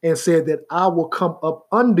and said that I will come up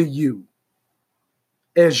under you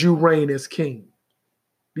as you reign as king.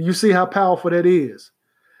 Do you see how powerful that is?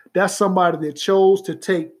 That's somebody that chose to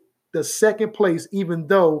take the second place, even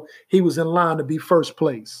though he was in line to be first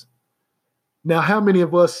place. Now, how many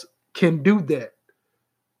of us can do that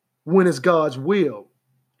when it's God's will?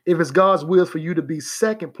 If it's God's will for you to be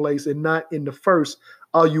second place and not in the first,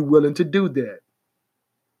 are you willing to do that?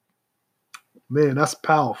 Man, that's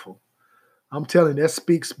powerful. I'm telling you, that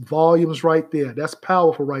speaks volumes right there. That's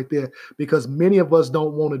powerful right there, because many of us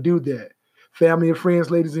don't want to do that. Family and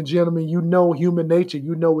friends, ladies and gentlemen, you know human nature.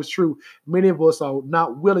 You know it's true. Many of us are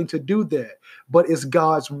not willing to do that, but it's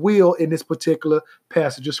God's will in this particular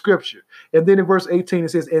passage of scripture. And then in verse 18,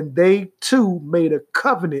 it says, and they too made a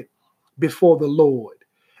covenant before the Lord.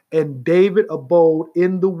 And David abode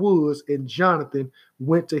in the woods, and Jonathan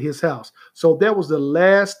went to his house. So that was the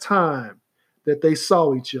last time that they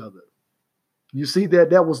saw each other. You see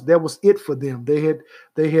that was it for them.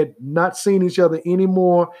 They had not seen each other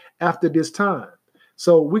anymore after this time.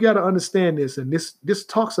 So we got to understand this, and this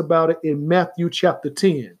talks about it in Matthew chapter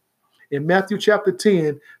 10. In Matthew chapter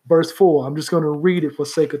 10, verse 4. I'm just going to read it for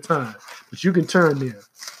sake of time, but you can turn there.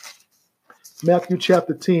 Matthew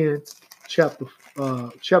chapter 10, chapter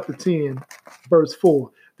 10, verse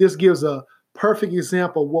 4. This gives a perfect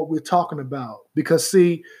example of what we're talking about. Because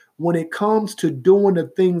see, when it comes to doing the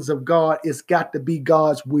things of God, it's got to be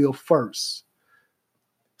God's will first.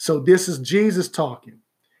 So this is Jesus talking.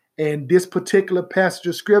 And this particular passage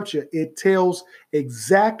of scripture, it tells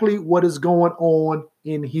exactly what is going on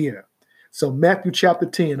in here. So Matthew chapter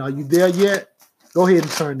 10, are you there yet? Go ahead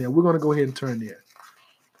and turn there. We're going to go ahead and turn there,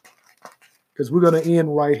 because we're going to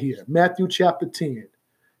end right here. Matthew chapter 10.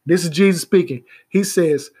 This is Jesus speaking. He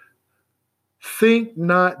says, think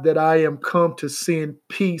not that I am come to send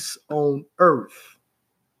peace on earth.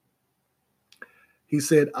 He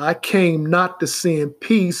said, I came not to send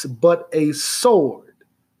peace, but a sword.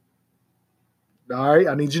 All right,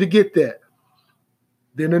 I need you to get that.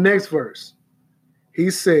 Then the next verse, he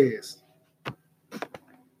says,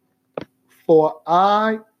 for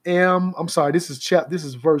this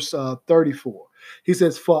is verse 34. He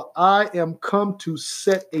says, for I am come to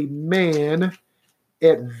set a man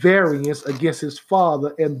at variance against his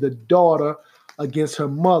father, and the daughter against her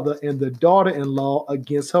mother, and the daughter-in-law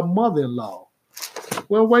against her mother-in-law.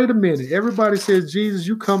 Well, wait a minute. Everybody says, Jesus,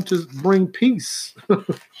 you come to bring peace.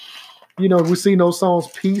 We sing those songs,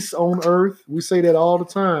 peace on earth. We say that all the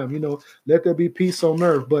time, let there be peace on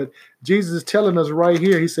earth. But Jesus is telling us right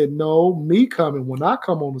here, he said, no, me coming, when I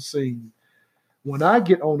come on the scene, when I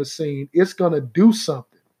get on the scene, it's going to do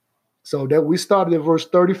something. So that we started at verse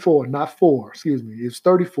 34, not 4, excuse me. It's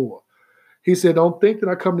 34. He said, don't think that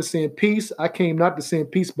I come to send peace. I came not to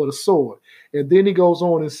send peace, but a sword. And then he goes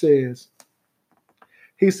on and says,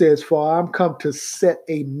 for I'm come to set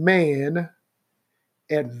a man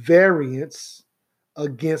at variance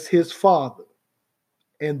against his father,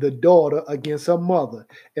 and the daughter against her mother,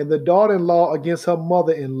 and the daughter-in-law against her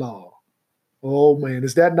mother-in-law. Oh man,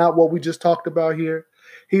 is that not what we just talked about here?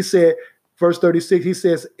 He said, verse 36, he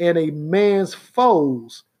says, and a man's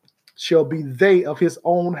foes shall be they of his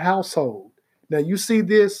own household. Now you see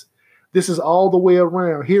this? This is all the way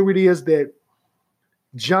around. Here it is that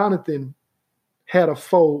Jonathan had a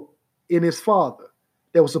foe in his father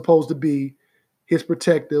that was supposed to be his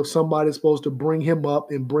protector, somebody supposed to bring him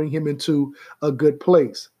up and bring him into a good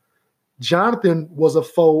place. Jonathan was a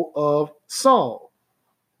foe of Saul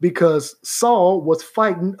because Saul was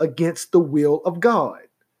fighting against the will of God.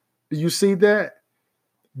 Do you see that?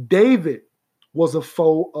 David was a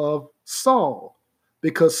foe of Saul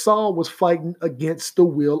because Saul was fighting against the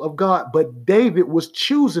will of God, but David was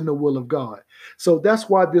choosing the will of God. So that's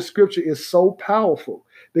why this scripture is so powerful,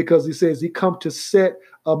 because he says he come to set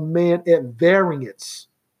a man at variance.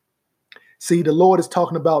 See, the Lord is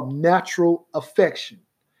talking about natural affection.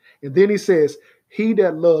 And then he says, he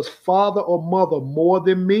that loves father or mother more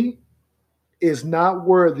than me is not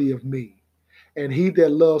worthy of me. And he that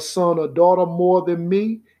loves son or daughter more than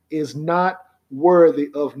me is not worthy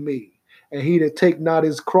of me. And he that take not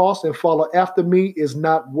his cross and follow after me is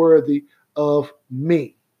not worthy of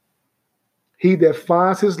me. He that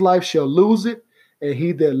finds his life shall lose it, and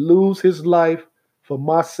he that lose his life for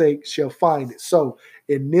my sake shall find it. So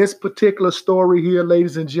in this particular story here,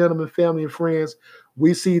 ladies and gentlemen, family and friends,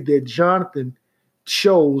 we see that Jonathan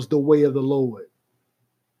chose the way of the Lord.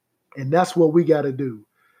 And that's what we got to do,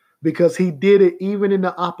 because he did it even in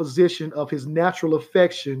the opposition of his natural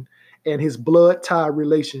affection and his blood tie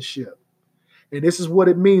relationship. And this is what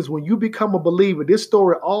it means when you become a believer. This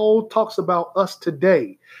story all talks about us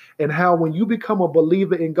today, and how when you become a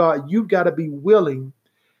believer in God, you've got to be willing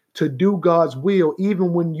to do God's will,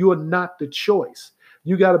 even when you're not the choice.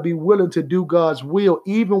 You got to be willing to do God's will,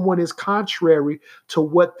 even when it's contrary to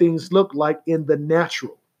what things look like in the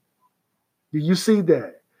natural. Do you see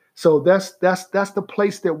that? So that's the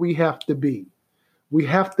place that we have to be. We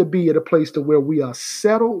have to be at a place to where we are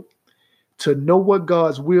settled to know what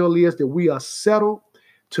God's will is, that we are settled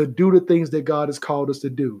to do the things that God has called us to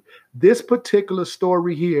do. This particular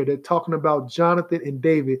story here, that talking about Jonathan and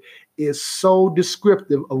David, is so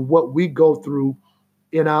descriptive of what we go through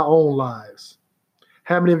in our own lives.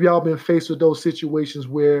 How many of y'all been faced with those situations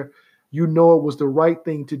where you know it was the right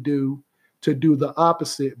thing to do the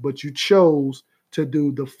opposite, but you chose to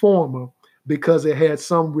do the former because it had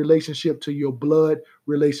some relationship to your blood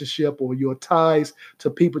relationship or your ties to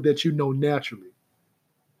people that you know naturally?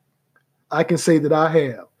 I can say that I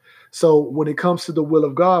have. So when it comes to the will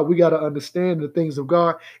of God, we got to understand the things of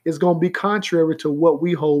God is going to be contrary to what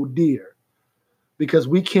we hold dear, because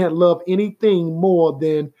we can't love anything more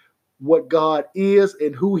than what God is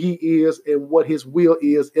and who he is and what his will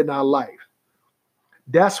is in our life.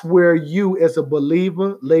 That's where you as a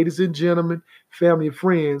believer, ladies and gentlemen, family and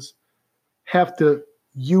friends, have to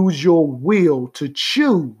use your will to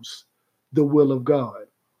choose the will of God.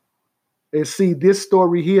 And see this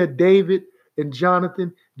story here, David and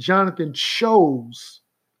Jonathan chose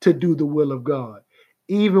to do the will of God,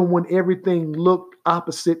 even when everything looked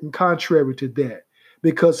opposite and contrary to that,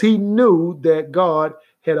 because he knew that God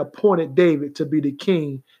had appointed David to be the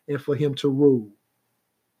king and for him to rule.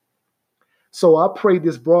 So I pray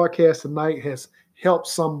this broadcast tonight has helped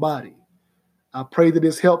somebody. I pray that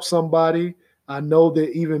it's helped somebody. I know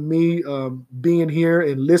that even me being here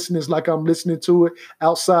and listening is like I'm listening to it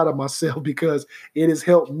outside of myself, because it has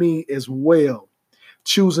helped me as well.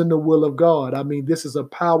 Choosing the will of God. I mean, this is a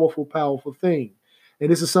powerful, powerful thing.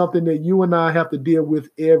 And this is something that you and I have to deal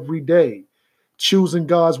with every day. Choosing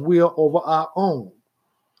God's will over our own,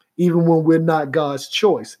 even when we're not God's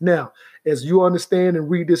choice. Now, as you understand and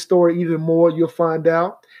read this story even more, you'll find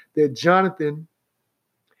out that Jonathan,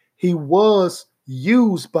 he was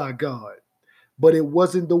used by God, but it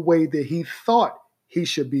wasn't the way that he thought he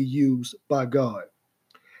should be used by God.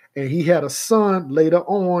 And he had a son later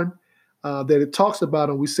on that it talks about,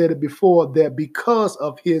 and we said it before, that because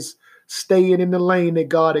of his staying in the lane that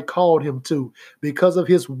God had called him to, because of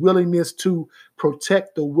his willingness to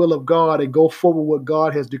protect the will of God and go forward what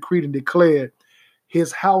God has decreed and declared,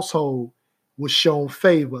 his household was shown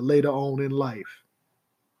favor later on in life.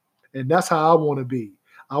 And that's how I want to be.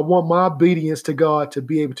 I want my obedience to God to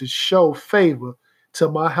be able to show favor to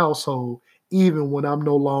my household, even when I'm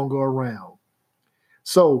no longer around.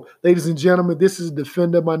 So, ladies and gentlemen, this is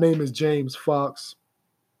Defender. My name is James Fox.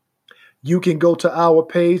 You can go to our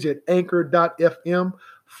page at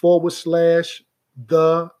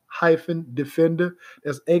anchor.fm/the-defender.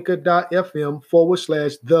 That's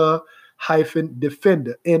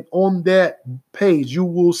anchor.fm/the-defender. And on that page, you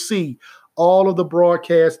will see all of the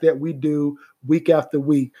broadcasts that we do week after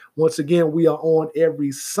week. Once again, we are on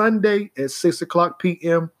every Sunday at 6 o'clock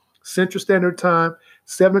p.m. Central Standard Time,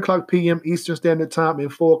 7 o'clock p.m. Eastern Standard Time,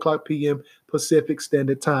 and 4 o'clock p.m. Pacific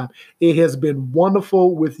Standard Time. It has been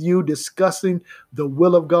wonderful with you discussing the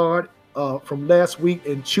will of God from last week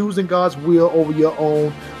and choosing God's will over your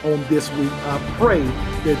own on this week. I pray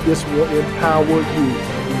that this will empower you.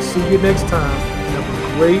 We'll see you next time. Have a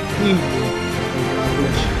great evening, and God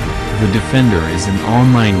bless you. The Defender is an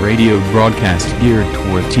online radio broadcast geared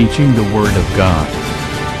toward teaching the Word of God.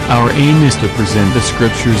 Our aim is to present the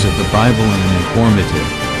scriptures of the Bible in an informative,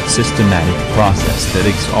 systematic process that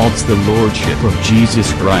exalts the Lordship of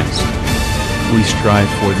Jesus Christ. We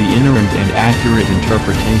strive for the inerrant and accurate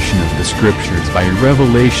interpretation of the scriptures by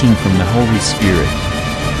revelation from the Holy Spirit.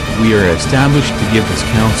 We are established to give His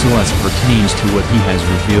counsel as pertains to what He has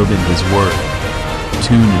revealed in His Word.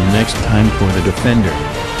 Tune in next time for The Defender.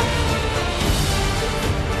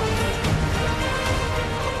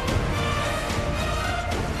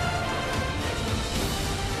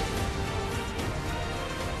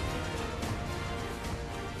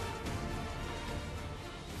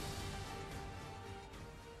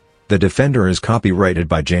 The Defender is copyrighted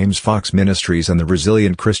by James Fox Ministries and the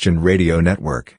Resilient Christian Radio Network.